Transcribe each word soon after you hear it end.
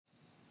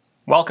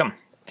Welcome.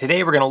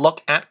 Today we're going to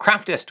look at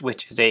Craftist,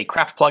 which is a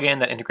craft plugin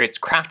that integrates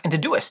Craft into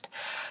Todoist.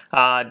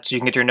 So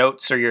you can get your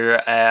notes or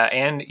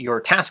and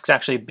your tasks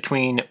actually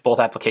between both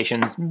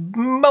applications.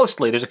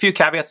 Mostly, there's a few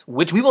caveats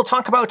which we will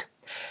talk about.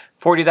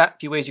 Before we do that, a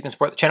few ways you can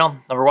support the channel.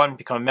 Number one,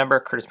 become a member,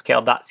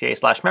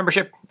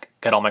 curtismchale.ca/membership.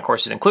 Get all my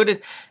courses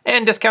included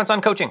and discounts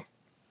on coaching.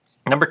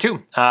 Number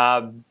two,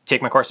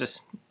 take my courses,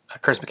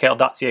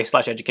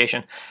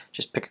 curtismchale.ca/education.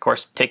 Just pick a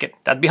course, take it.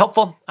 That'd be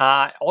helpful.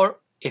 Or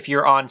if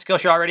you're on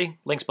SkillShare already,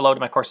 links below to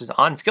my courses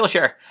on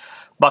SkillShare.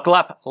 Buckle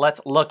up,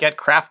 let's look at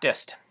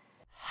Craftist.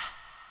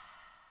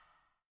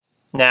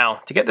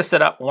 Now, to get this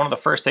set up, one of the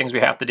first things we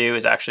have to do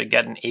is actually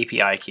get an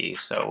API key.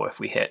 So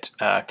if we hit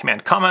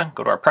Command comma,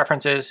 go to our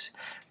preferences,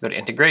 go to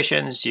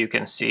integrations, you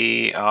can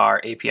see our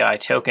API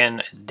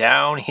token is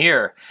down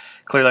here.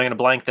 Clearly I'm going to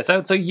blank this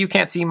out so you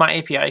can't see my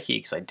API key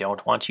because I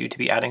don't want you to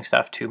be adding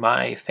stuff to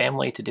my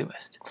family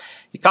Todoist.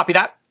 You copy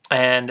that.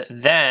 And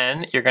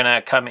then you're going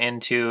to come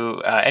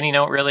into any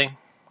note, really.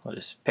 We'll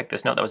just pick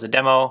this note that was a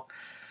demo,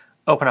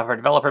 open up our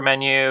developer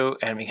menu,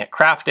 and we hit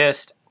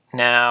Craftist.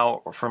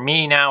 Now, for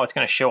me now, it's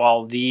going to show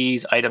all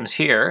these items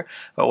here.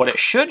 But what it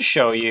should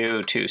show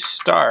you to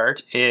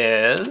start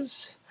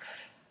is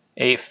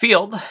a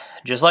field,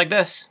 just like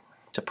this,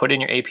 to put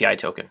in your API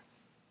token.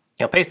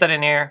 You'll paste that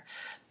in here,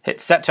 hit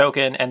Set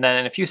Token, and then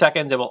in a few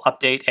seconds, it will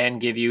update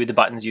and give you the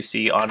buttons you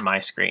see on my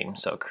screen.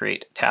 So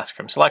create task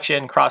from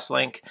selection,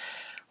 cross-link,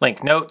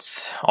 link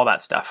notes, all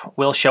that stuff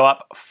will show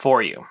up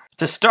for you.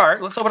 To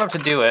start, let's open up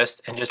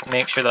Todoist and just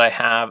make sure that I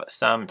have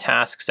some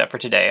tasks set for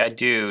today. I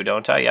do,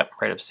 don't I? Yep,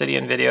 write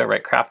Obsidian video,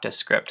 write Craftist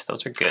script.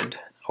 Those are good,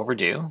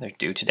 overdue, they're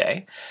due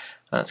today.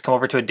 Let's come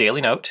over to a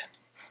daily note.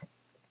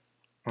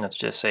 Let's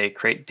just say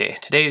create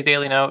today's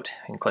daily note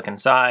and click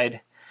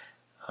inside.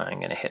 I'm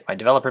gonna hit my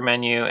developer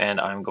menu and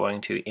I'm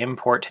going to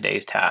import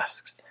today's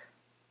tasks.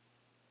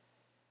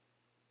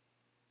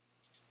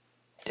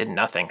 Did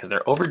nothing because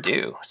they're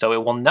overdue. So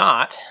it will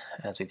not,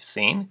 as we've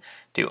seen,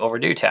 do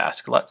overdue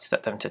task. Let's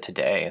set them to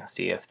today and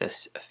see if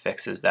this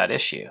fixes that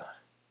issue.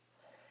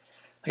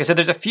 Like I said,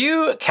 there's a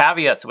few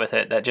caveats with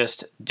it that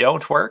just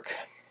don't work.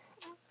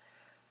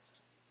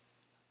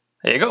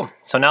 There you go.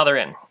 So now they're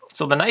in.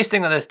 So the nice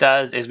thing that this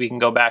does is we can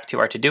go back to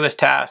our Todoist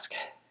task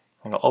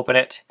and go open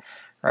it.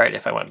 All right,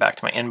 if I went back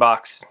to my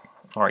inbox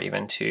or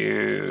even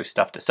to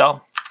stuff to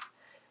sell,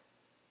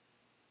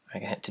 I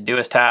can hit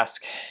Todoist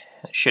task.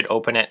 It should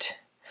open it.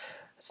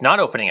 It's not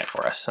opening it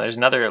for us. So there's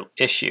another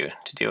issue,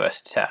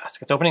 Todoist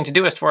task. It's opening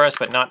Todoist for us,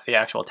 but not the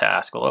actual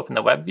task. We'll open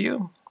the web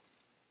view.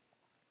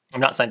 I'm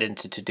not signed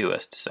into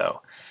Todoist,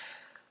 so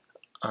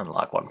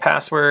unlock one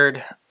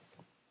password.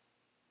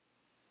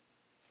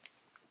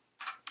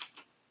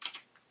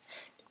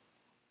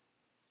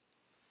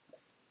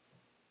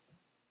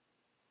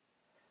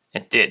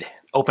 It did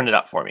open it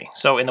up for me.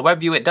 So in the web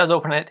view, it does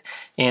open it.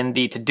 In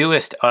the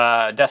Todoist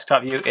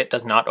desktop view, it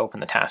does not open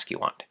the task you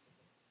want,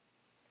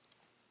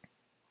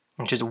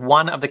 which is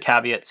one of the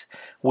caveats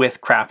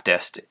with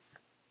Craftist.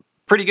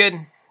 Pretty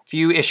good,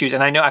 few issues,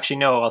 and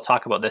I'll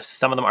talk about this.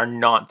 Some of them are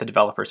not the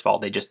developer's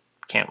fault, they just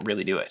can't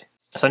really do it.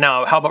 So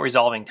now, how about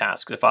resolving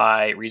tasks? If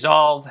I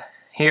resolve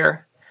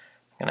here,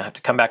 I'm gonna have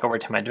to come back over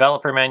to my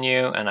developer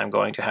menu, and I'm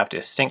going to have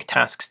to sync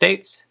task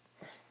states.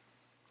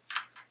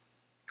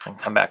 And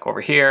come back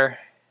over here,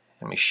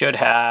 and we should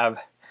have,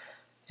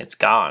 it's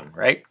gone,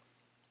 right?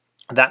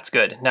 That's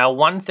good. Now,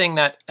 one thing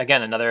that,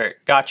 again, another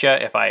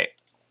gotcha, if I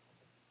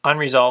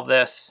unresolve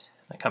this,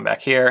 I come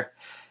back here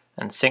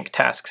and sync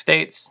task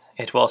states,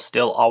 it will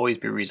still always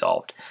be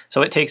resolved.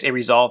 So it takes a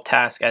resolved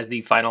task as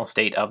the final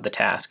state of the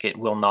task. It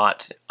will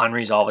not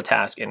unresolve a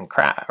task in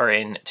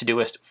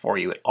Todoist for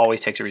you. It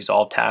always takes a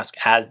resolved task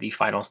as the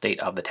final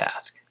state of the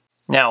task.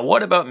 Now,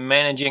 what about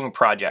managing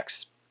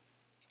projects?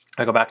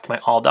 I go back to my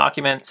all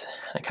documents,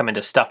 I come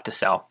into stuff to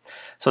sell.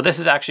 So this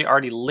is actually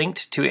already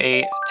linked to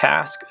a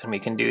task, and we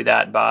can do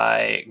that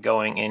by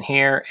going in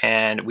here,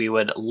 and we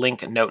would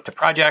link note to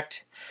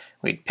project.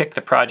 We'd pick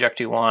the project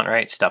we want,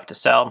 right? Stuff to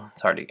sell.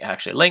 It's already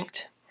actually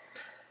linked.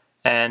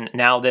 And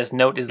now this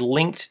note is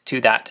linked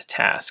to that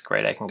task,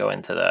 right? I can go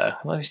into the,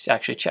 let me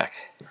actually check.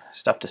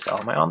 Stuff to sell.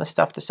 Am I on the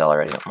stuff to sell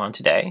already? I'm on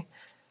today.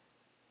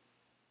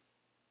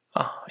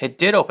 Oh, it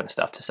did open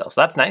stuff to sell.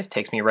 So that's nice.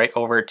 Takes me right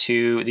over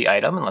to the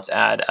item. And let's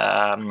add,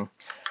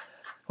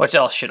 what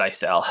else should I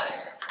sell?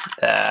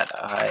 That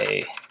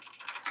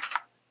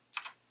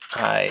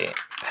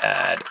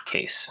iPad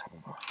case.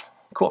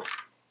 Cool.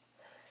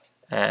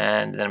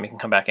 And then we can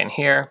come back in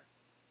here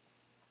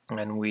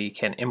and we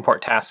can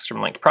import tasks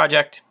from linked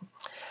project.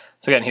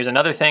 So again, here's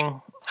another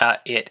thing.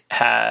 It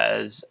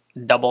has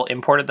double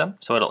imported them.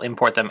 So it'll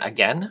import them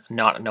again,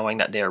 not knowing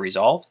that they are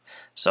resolved.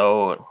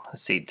 So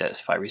let's see,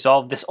 if I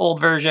resolve this old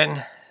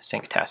version,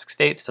 sync task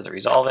states, does it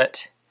resolve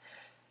it?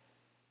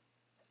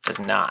 It does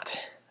not.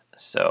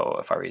 So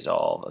if I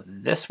resolve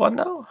this one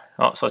though,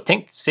 oh, so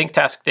sync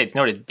task states,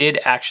 note it did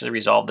actually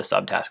resolve the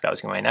subtask. That was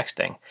gonna be my next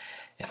thing.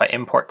 If I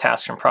import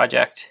tasks from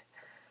project,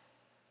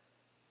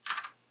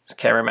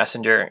 camera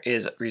messenger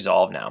is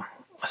resolved now.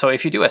 So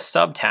if you do a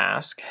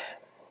subtask,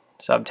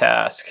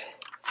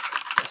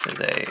 This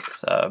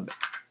is a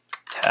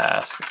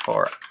subtask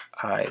for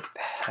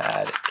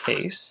iPad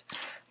case.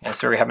 And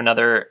so we have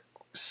another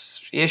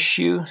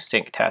issue,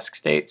 sync task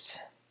states.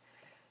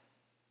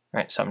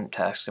 Right, some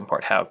tasks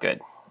import how,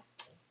 good.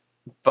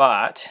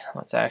 But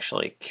let's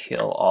actually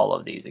kill all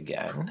of these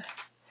again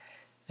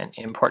and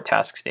import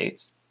task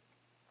states.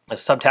 A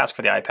subtask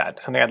for the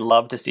iPad. Something I'd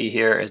love to see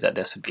here is that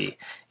this would be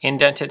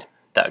indented.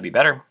 That would be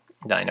better.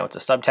 Then I know it's a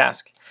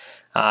subtask.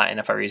 And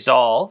if I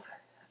resolve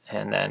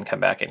and then come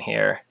back in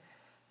here,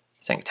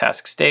 sync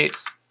task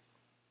states,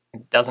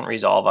 it doesn't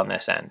resolve on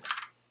this end.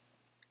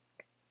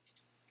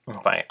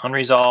 If I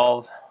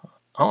unresolve,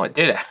 oh, it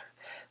did.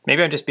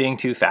 Maybe I'm just being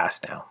too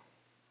fast now.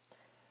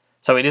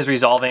 So it is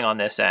resolving on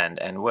this end,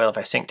 and well, if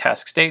I sync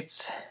task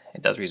states,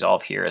 it does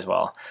resolve here as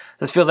well.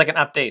 This feels like an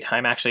update.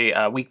 I'm actually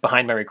a week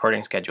behind my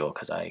recording schedule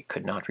because I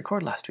could not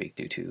record last week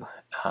due to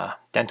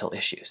dental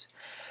issues.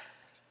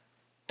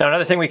 Now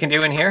another thing we can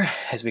do in here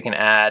is we can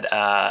add,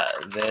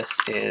 this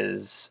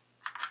is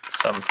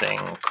something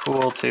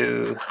cool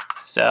to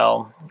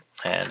sell,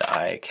 and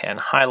I can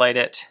highlight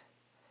it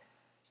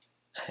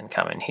and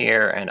come in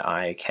here and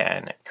I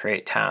can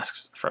create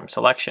tasks from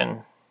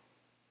selection.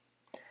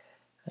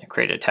 I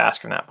created a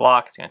task from that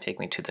block. It's going to take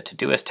me to the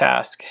Todoist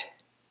task.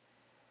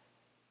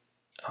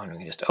 Oh, and we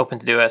can just open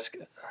Todoist,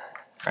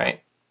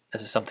 right?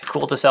 This is something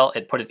cool to sell.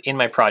 It put it in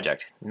my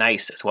project.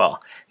 Nice as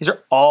well. These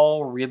are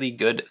all really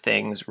good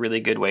things, really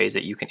good ways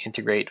that you can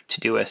integrate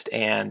Todoist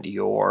and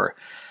your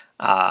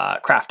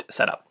craft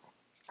setup.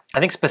 I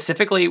think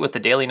specifically with the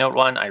daily note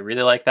one, I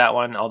really like that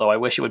one, although I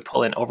wish it would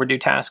pull in overdue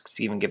tasks,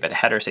 even give it a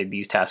header, say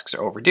these tasks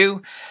are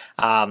overdue,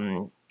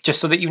 just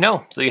so that you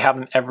know, so you have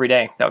them every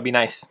day. That would be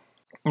nice.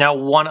 Now,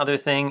 one other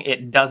thing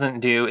it doesn't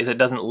do is it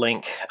doesn't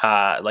link,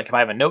 like if I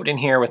have a note in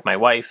here with my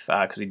wife,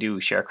 because we do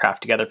share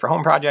craft together for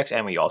home projects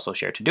and we also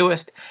share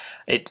Todoist,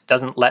 it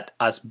doesn't let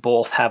us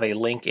both have a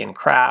link in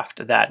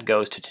craft that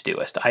goes to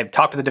Todoist. I've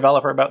talked to the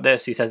developer about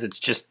this. He says it's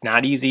just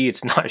not easy.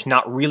 It's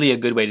not really a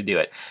good way to do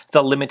it. It's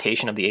a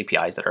limitation of the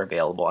APIs that are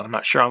available, and I'm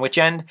not sure on which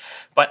end,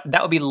 but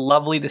that would be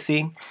lovely to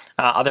see.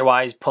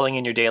 Otherwise, pulling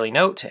in your daily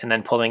note and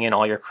then pulling in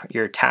all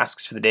your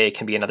tasks for the day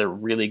can be another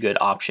really good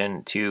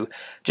option to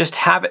just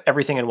have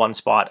everything in one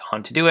spot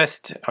on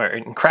Todoist or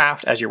in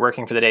Craft as you're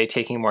working for the day,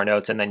 taking more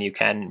notes, and then you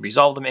can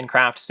resolve them in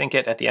Craft, sync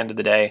it at the end of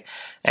the day,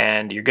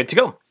 and you're good to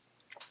go.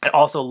 I'd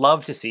also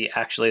love to see,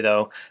 actually,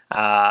 though,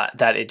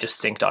 that it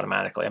just synced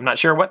automatically. I'm not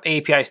sure what the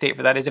API state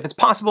for that is, if it's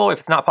possible, if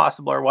it's not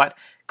possible, or what.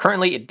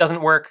 Currently, it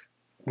doesn't work.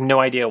 No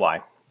idea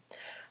why.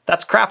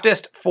 That's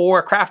Craftist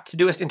for Craft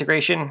Todoist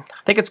integration.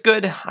 I think it's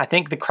good. I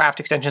think the Craft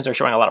extensions are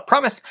showing a lot of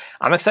promise.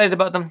 I'm excited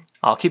about them.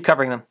 I'll keep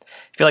covering them.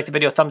 If you liked the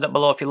video, thumbs up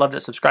below. If you loved it,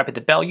 subscribe, hit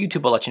the bell.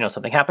 YouTube will let you know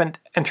something happened,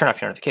 and turn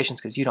off your notifications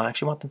because you don't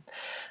actually want them.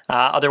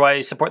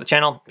 Otherwise, support the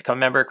channel. Become a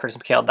member,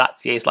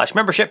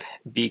 curtismchale.ca/membership.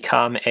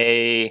 Become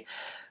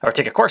or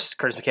take a course,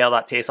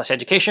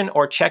 curtismchale.ca/education,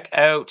 or check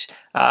out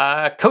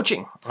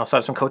coaching. I also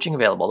have some coaching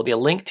available. There'll be a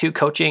link to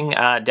coaching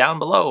down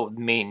below.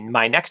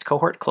 My next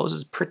cohort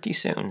closes pretty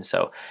soon.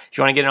 So if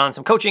you want to get in on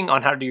some coaching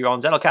on how to do your own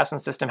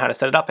Zettelkasten system, how to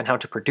set it up, and how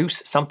to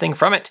produce something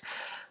from it,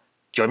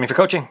 join me for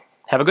coaching.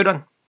 Have a good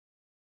one.